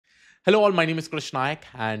Hello, all. My name is Krish Nayak,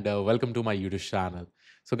 and welcome to my YouTube channel.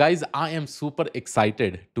 So, guys, I am super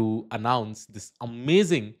excited to announce this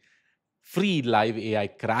amazing free live AI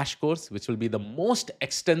crash course, which will be the most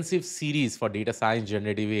extensive series for data science,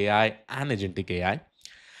 generative AI, and agentic AI.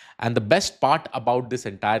 And the best part about this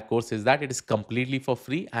entire course is that it is completely for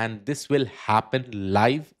free, and this will happen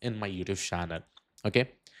live in my YouTube channel.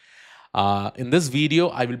 Okay. In this video,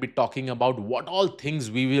 I will be talking about what all things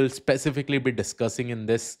we will specifically be discussing in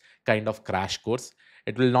this kind of crash course.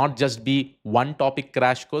 It will not just be one topic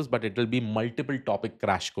crash course, but it will be multiple topic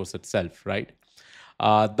crash course itself, right?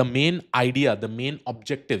 The main idea, the main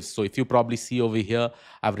objectives. So, if you probably see over here,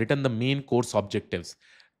 I've written the main course objectives,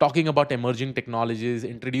 talking about emerging technologies,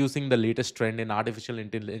 introducing the latest trend in artificial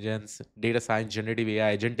intelligence, data science, generative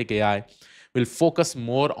AI, agentic AI. We'll focus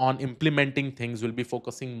more on implementing things. We'll be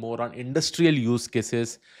focusing more on industrial use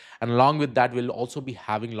cases. And along with that, we'll also be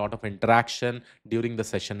having a lot of interaction during the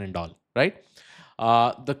session and all, right?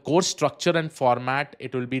 The course structure and format,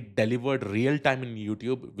 it will be delivered real time in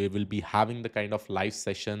YouTube. We will be having the kind of live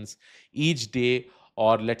sessions each day,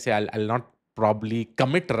 or let's say I'll not probably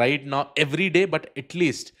commit right now every day, but at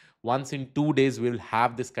least once in 2 days we will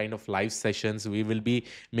have this kind of live sessions. We will be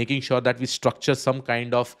making sure that we structure some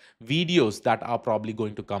kind of videos that are probably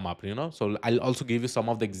going to come up, so I'll also give you some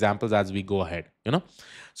of the examples as we go ahead.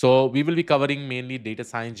 So we will be covering mainly data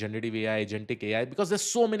science, generative AI, agentic AI, because there's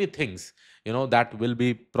so many things that will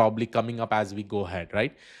be probably coming up as we go ahead,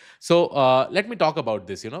 right? So let me talk about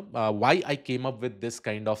this, why I came up with this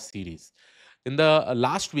kind of series. In the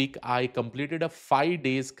last week, I completed a 5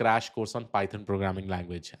 days crash course on Python programming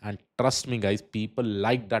language, and trust me guys, people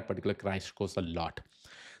like that particular crash course a lot.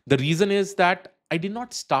 The reason is that I did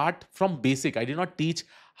not start from basic. I did not teach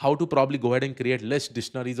how to probably go ahead and create list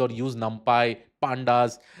dictionaries or use numpy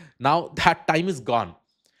pandas. Now that time is gone.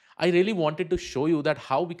 I really wanted to show you that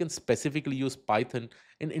how we can specifically use Python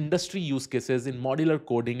in industry use cases, in modular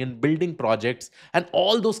coding, in building projects, and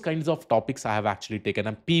all those kinds of topics I have actually taken,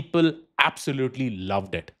 and people absolutely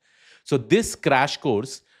loved it. So this crash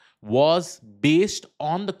course was based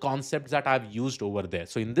on the concepts that I've used over there.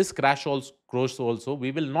 So in this course also,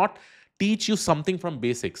 we will not teach you something from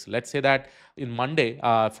basics. Let's say that in Monday,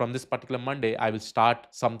 from this particular Monday, I will start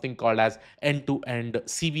something called as end-to-end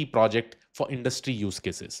CV project for industry use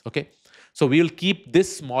cases. Okay. So we will keep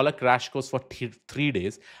this smaller crash course for 3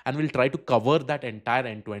 days, and we'll try to cover that entire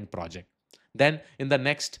end-to-end project. Then in the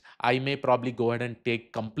next, I may probably go ahead and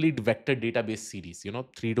take complete vector database series,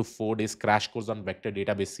 3 to 4 days crash course on vector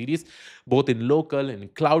database series, both in local, in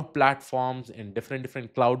cloud platforms, in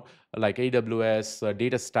different cloud like AWS,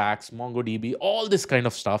 data stacks, MongoDB, all this kind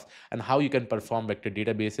of stuff, and how you can perform vector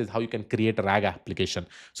databases, how you can create a RAG application.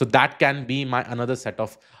 So that can be my another set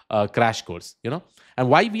of crash course. And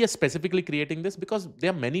why we are specifically creating this? Because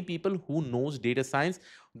there are many people who knows data science.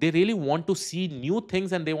 They really want to see new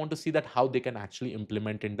things, and they want to see that how they can actually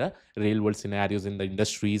implement in the real world scenarios in the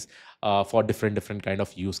industries for different kind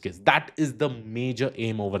of use case. That is the major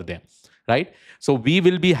aim over there, right? So we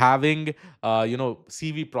will be having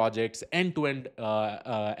CV projects, end to end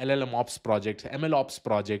LLM ops projects, ML ops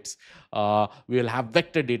projects. We will have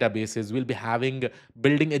vector databases. We'll be having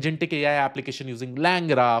building agentic AI application using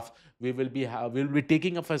LangGraph. We'll be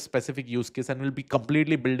taking up a specific use case, and we'll be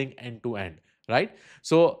completely building end to end, right?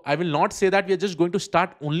 So I will not say that we are just going to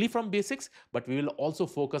start only from basics, but we will also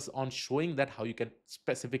focus on showing that how you can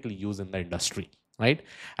specifically use in the industry, right?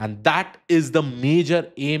 And that is the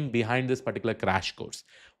major aim behind this particular crash course.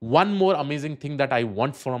 One more amazing thing that I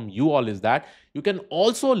want from you all is that you can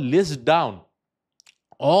also list down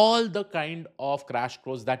all the kind of crash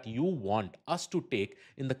course that you want us to take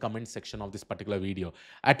in the comment section of this particular video.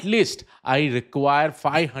 At least I require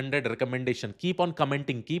 500 recommendation. Keep on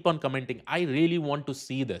commenting, keep on commenting. I really want to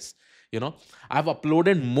see this. I've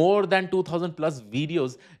uploaded more than 2000 plus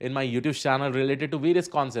videos in my YouTube channel related to various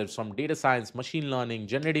concepts from data science, machine learning,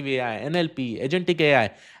 generative AI, NLP, agentic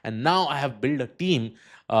AI, and now I have built a team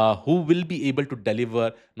who will be able to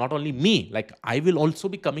deliver not only me, like I will also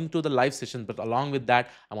be coming to the live sessions, but along with that,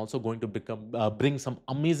 I'm also going to bring some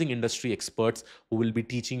amazing industry experts who will be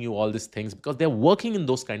teaching you all these things because they're working in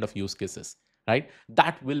those kind of use cases, right?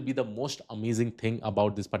 That will be the most amazing thing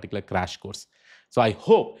about this particular crash course. So I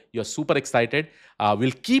hope you're super excited.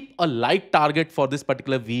 We'll keep a light target for this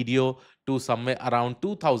particular video to somewhere around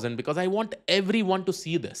 2000 because I want everyone to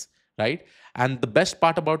see this, right? And the best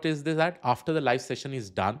part about it is that after the live session is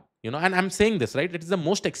done, and I'm saying this, right? It is the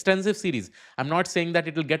most extensive series. I'm not saying that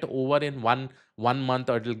it will get over in 1 month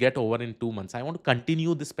or it'll get over in 2 months. I want to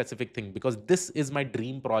continue this specific thing because this is my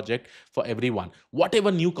dream project for everyone.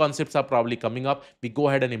 Whatever new concepts are probably coming up, we go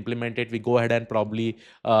ahead and implement it. We go ahead and probably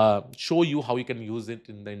show you how you can use it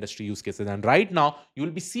in the industry use cases. And right now, you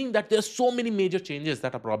will be seeing that there's so many major changes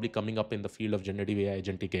that are probably coming up in the field of generative AI,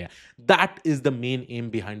 agentic AI. That is the main aim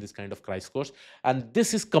behind this kind of crash course. And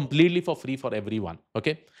this is completely for free for everyone.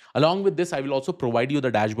 Okay. Along with this, I will also provide you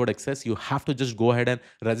the dashboard access. You have to just go ahead and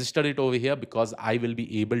register it over here because I will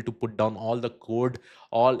be able to put down all the code,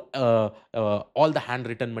 all the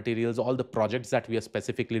handwritten materials, all the projects that we are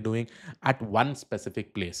specifically doing at one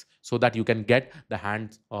specific place, so that you can get the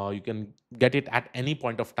hands, you can get it at any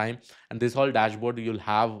point of time. And this whole dashboard you'll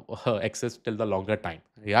have access till the longer time.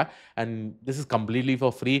 Yeah, and this is completely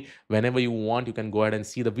for free. Whenever you want, you can go ahead and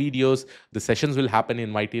see the videos. The sessions will happen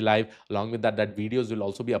in YT Live. Along with that, that videos will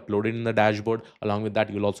also be uploaded in the dashboard. Along with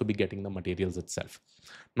that, you'll also be getting the materials itself.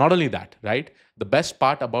 Not only that, right? The best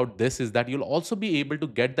part about this is that you'll also be able to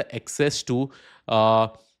get the access to uh,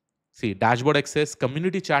 see, dashboard access,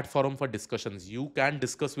 community chat forum for discussions. You can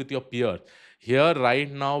discuss with your peer. Here,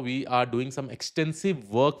 right now, we are doing some extensive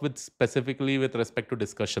work with specifically with respect to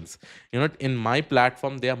discussions. You know, in my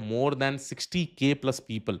platform, there are more than 60K plus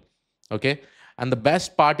people. Okay. And the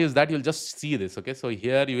best part is that you'll just see this. Okay. So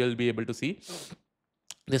here you will be able to see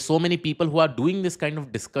there's so many people who are doing this kind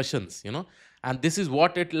of discussions, and this is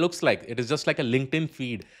what it looks like. It is just like a LinkedIn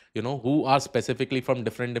feed, who are specifically from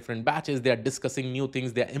different batches. They are discussing new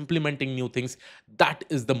things, they are implementing new things. That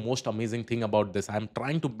is the most amazing thing about this. I'm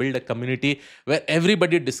trying to build a community where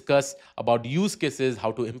everybody discuss about use cases,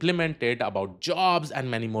 how to implement it, about jobs, and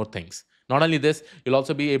many more things. Not only this, you'll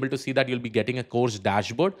also be able to see that you'll be getting a course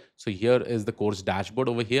dashboard. So here is the course dashboard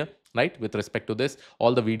over here, right? With respect to this,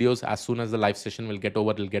 all the videos, as soon as the live session will get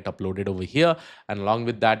over, it'll get uploaded over here. And along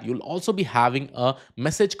with that, you'll also be having a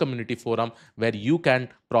message community forum where you can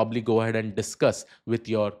probably go ahead and discuss with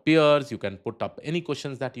your peers. You can put up any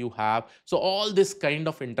questions that you have. So all this kind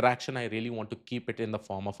of interaction, I really want to keep it in the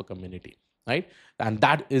form of a community, right? And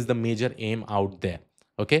that is the major aim out there.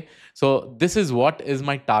 Okay, so this is what is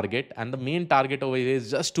my target, and the main target over here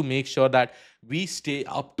is just to make sure that we stay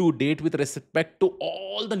up to date with respect to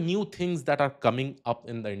all the new things that are coming up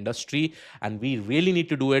in the industry. And we really need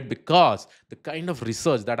to do it because the kind of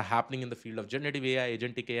research that are happening in the field of generative AI,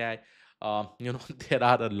 agentic AI, there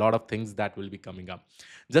are a lot of things that will be coming up.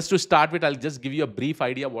 Just to start with, I'll just give you a brief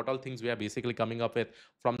idea what all things we are basically coming up with.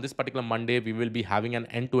 From this particular Monday, we will be having an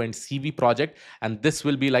end-to-end CV project, and this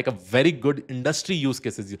will be like a very good industry use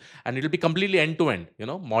cases, and it will be completely end-to-end,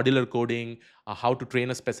 modular coding, how to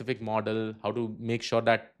train a specific model, how to make sure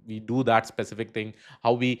that we do that specific thing,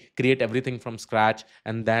 how we create everything from scratch,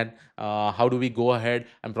 and then how do we go ahead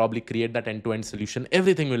and probably create that end-to-end solution.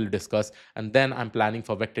 Everything we'll discuss. And then I'm planning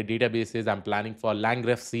for vector databases. I'm planning for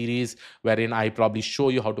LangGraph series, wherein I probably show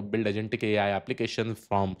you how to build agentic AI applications,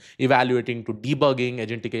 from evaluating to debugging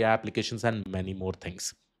agentic AI applications, and many more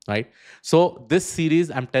things. Right. So this series,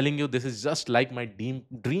 I'm telling you, this is just like my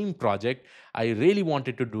dream project. I really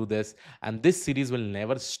wanted to do this, and this series will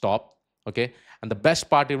never stop. Okay. And the best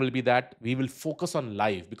part, it will be that we will focus on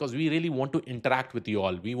live, because we really want to interact with you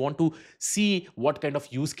all. We want to see what kind of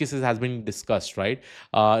use cases has been discussed, right?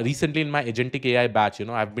 Recently in my agentic AI batch,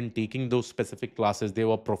 I've been taking those specific classes. They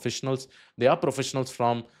were professionals. They are professionals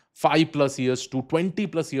from 5+ years to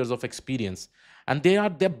 20+ years of experience, and they're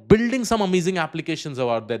building some amazing applications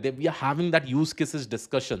out there. We are having that use cases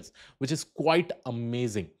discussions, which is quite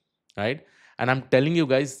amazing, right? And I'm telling you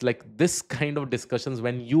guys, like, this kind of discussions,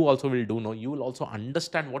 when you also will do, no, you will also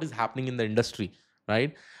understand what is happening in the industry,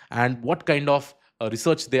 right? And what kind of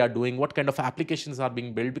research they are doing, what kind of applications are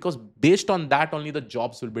being built, because based on that only the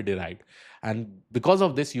jobs will be derived. And because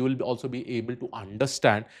of this, you will also be able to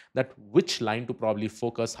understand that which line to probably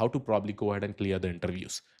focus, how to probably go ahead and clear the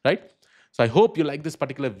interviews, right? So I hope you like this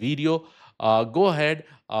particular video. Go ahead,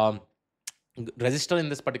 register in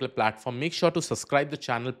this particular platform. Make sure to subscribe the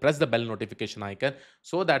channel, press the bell notification icon,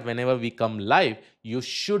 so that whenever we come live, you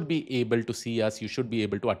should be able to see us. You should be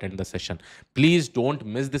able to attend the session. Please don't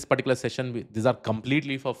miss this particular session. These are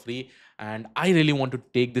completely for free. And I really want to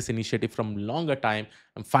take this initiative from longer time.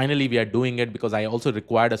 And finally, we are doing it, because I also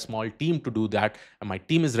required a small team to do that. And my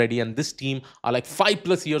team is ready. And this team are like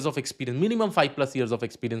 5+ years of experience, minimum 5+ years of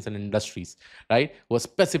experience in industries, right? Who are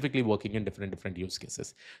specifically working in different use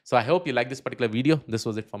cases. So I hope you like this particular video. This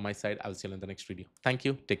was it from my side. I'll see you in the next video. Thank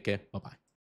you. Take care. Bye-bye.